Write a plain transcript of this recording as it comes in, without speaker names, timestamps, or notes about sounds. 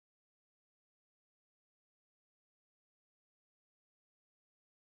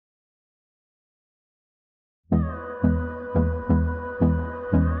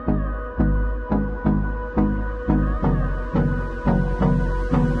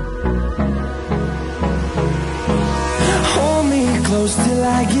close till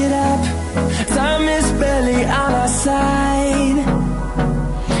I get up. Time is barely on our side.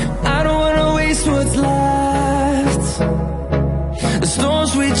 I don't wanna waste what's left. The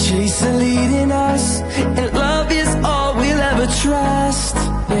storms we chase are leading us, and love is all we'll ever trust.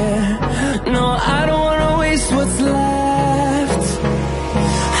 Yeah, no, I don't wanna waste what's left.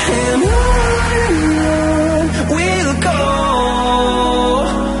 And on we'll go,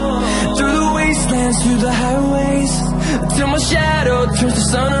 through the wastelands, through the highways, till my shadow turns to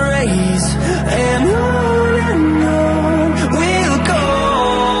sun rays. And on we'll go,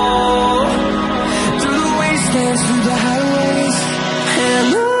 through the wastelands, through the highways,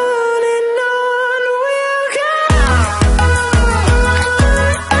 and on we'll go.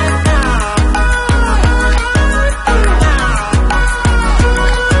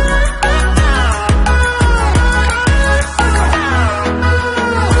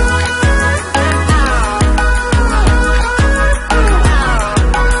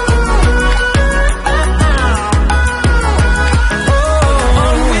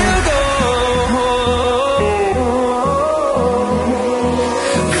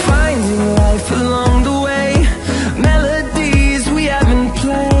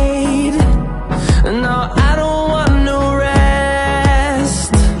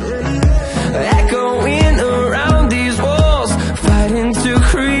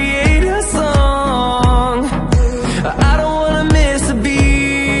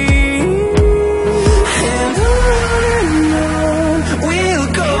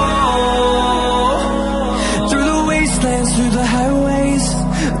 Through the highways,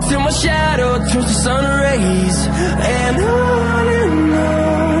 till my shadow turns to sun rays. And on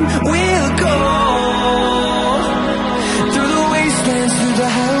we'll go, through the wastelands, through the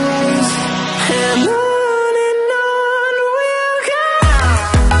highways, and on we'll go.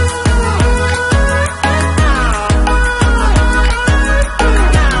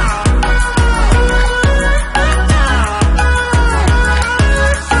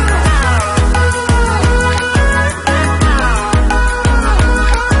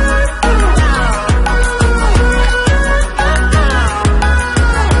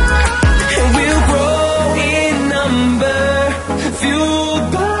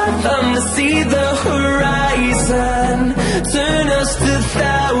 See the horizon turn us to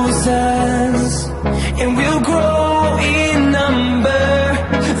thousands, and we'll grow in number,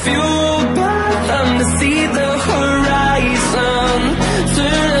 fueled by them. To see the horizon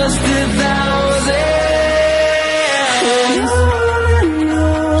turn us to thousands, and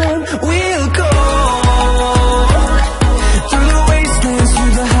on we'll go, through the wastelands,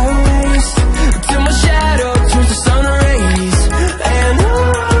 through the highways, till my shadow turns to sun rays. And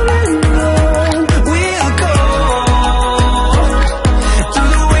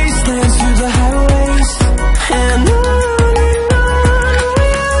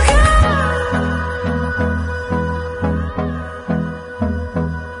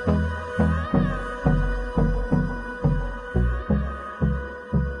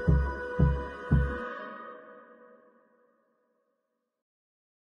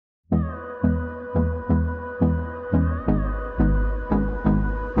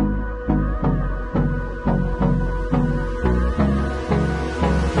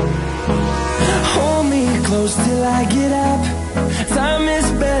close till I get up. Time is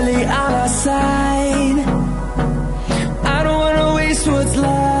barely on our side. I don't wanna waste what's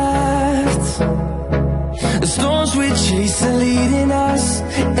left. The storms we chase are leading us,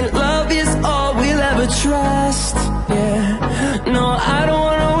 and love is all we'll ever trust. Yeah, no, I don't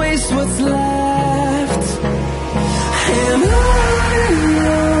wanna waste what's left. And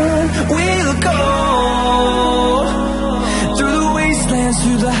on we'll go, through the wastelands,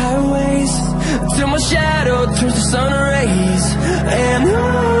 through the highways, till my shadow turns to sun rays. And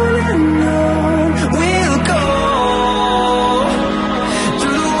on we'll go,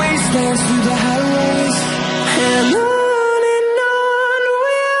 through the wastelands, through the highways, and on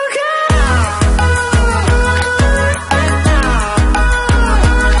we'll go.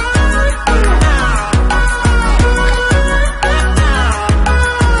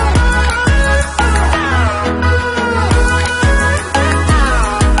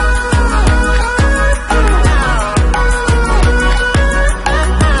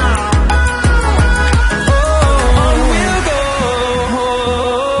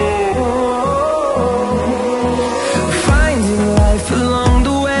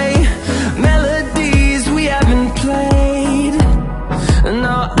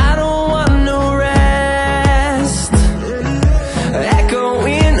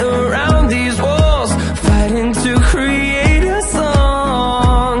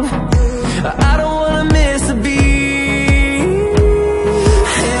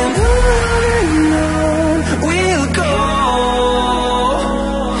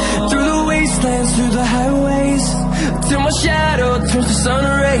 sun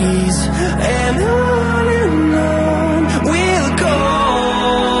rays. And on we'll go,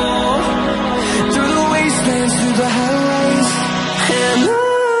 through the wastelands, through the highways. And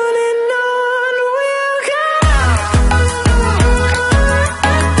on we'll go.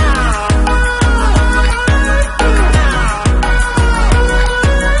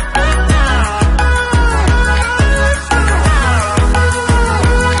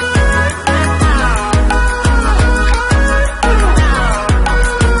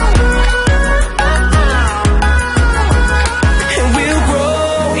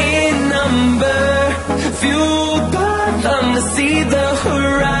 See the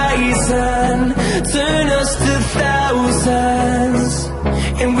horizon turn us to thousands,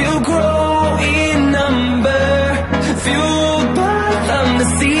 and we'll grow in number, fueled by them to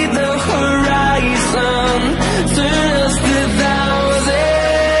see the horizon turn us to thousands.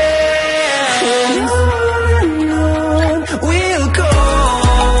 And on we'll go,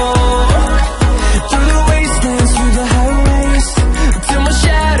 through the wastelands, through the highways, till my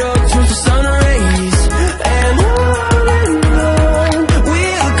shadow turns to sun rays. And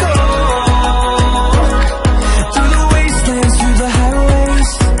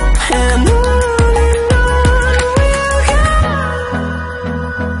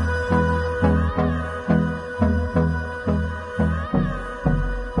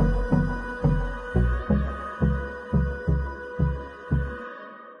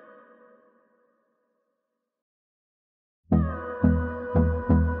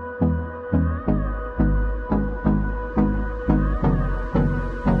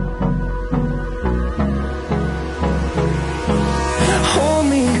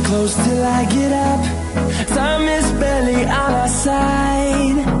close till I get up. Time is barely on our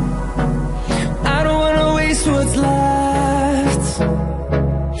side. I don't wanna waste what's left.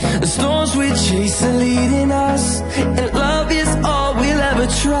 The storms we chase are leading us, and love is all we'll ever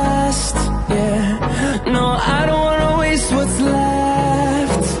trust. Yeah, no, I don't wanna waste what's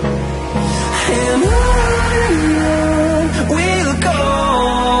left. And on we'll go,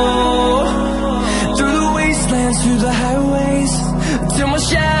 through the wastelands, through the highways, till my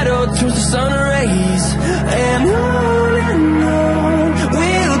shadow turns to sun rays. And on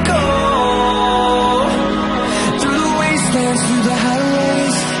we'll go, through the wastelands, through the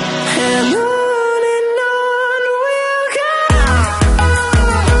highways. And on we'll go.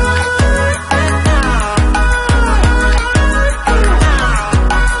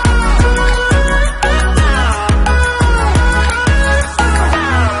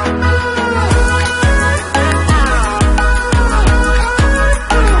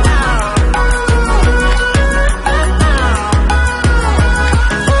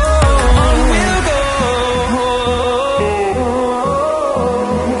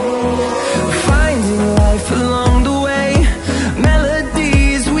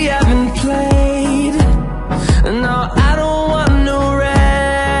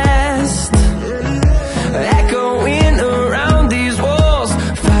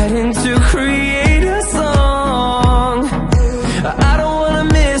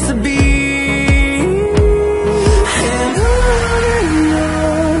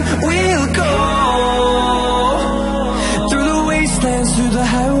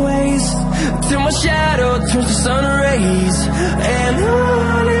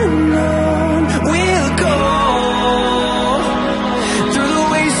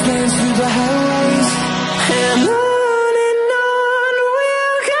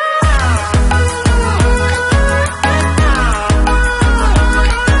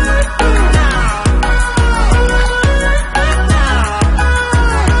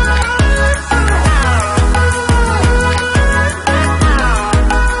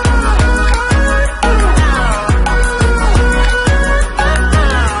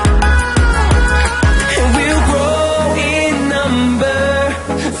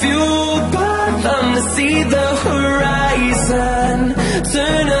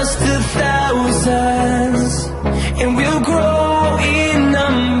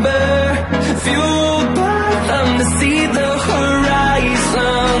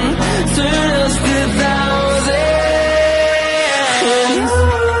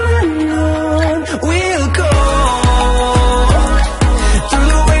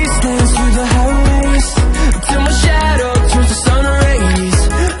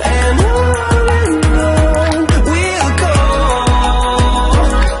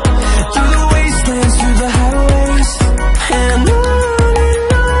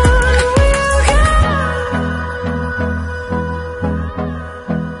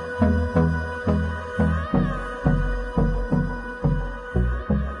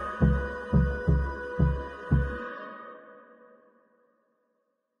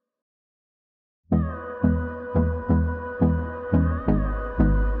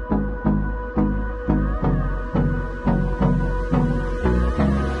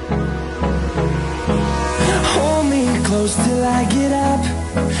 close till I get up.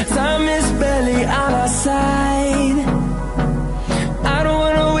 Time is barely on our side. I don't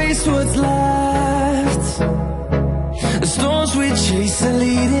wanna waste what's left. The storms we chase are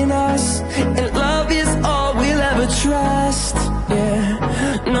leading us, and love is all we'll ever trust. Yeah,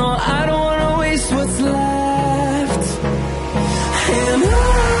 no, I don't wanna waste what's left. And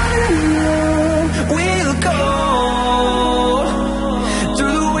on we'll go,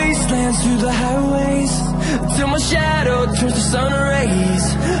 through the wastelands, through the highways, till my shadow turns to sun rays.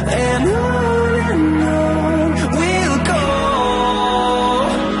 And on we'll go,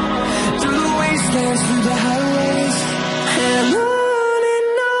 through the wastelands, through the highways, and on we'll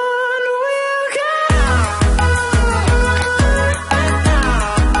go.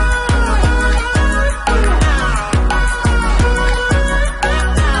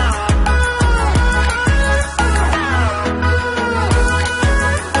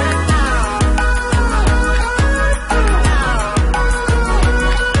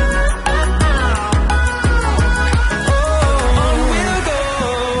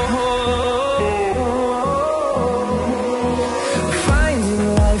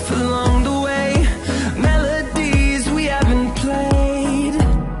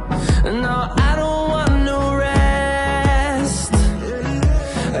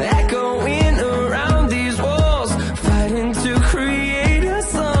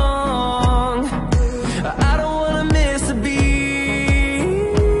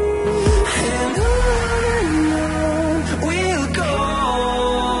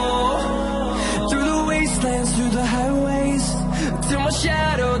 Through the highways, till my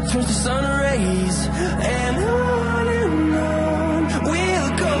shadow turns to sun rays. And on we'll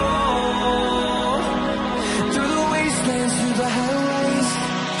go, through the wastelands, through the highways,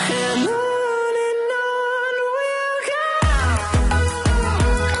 and on we'll go.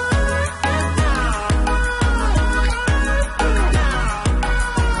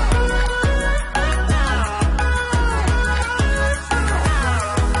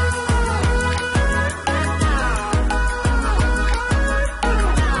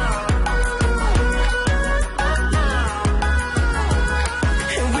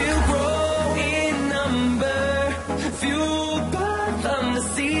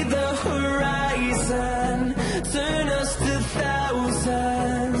 See the horizon turn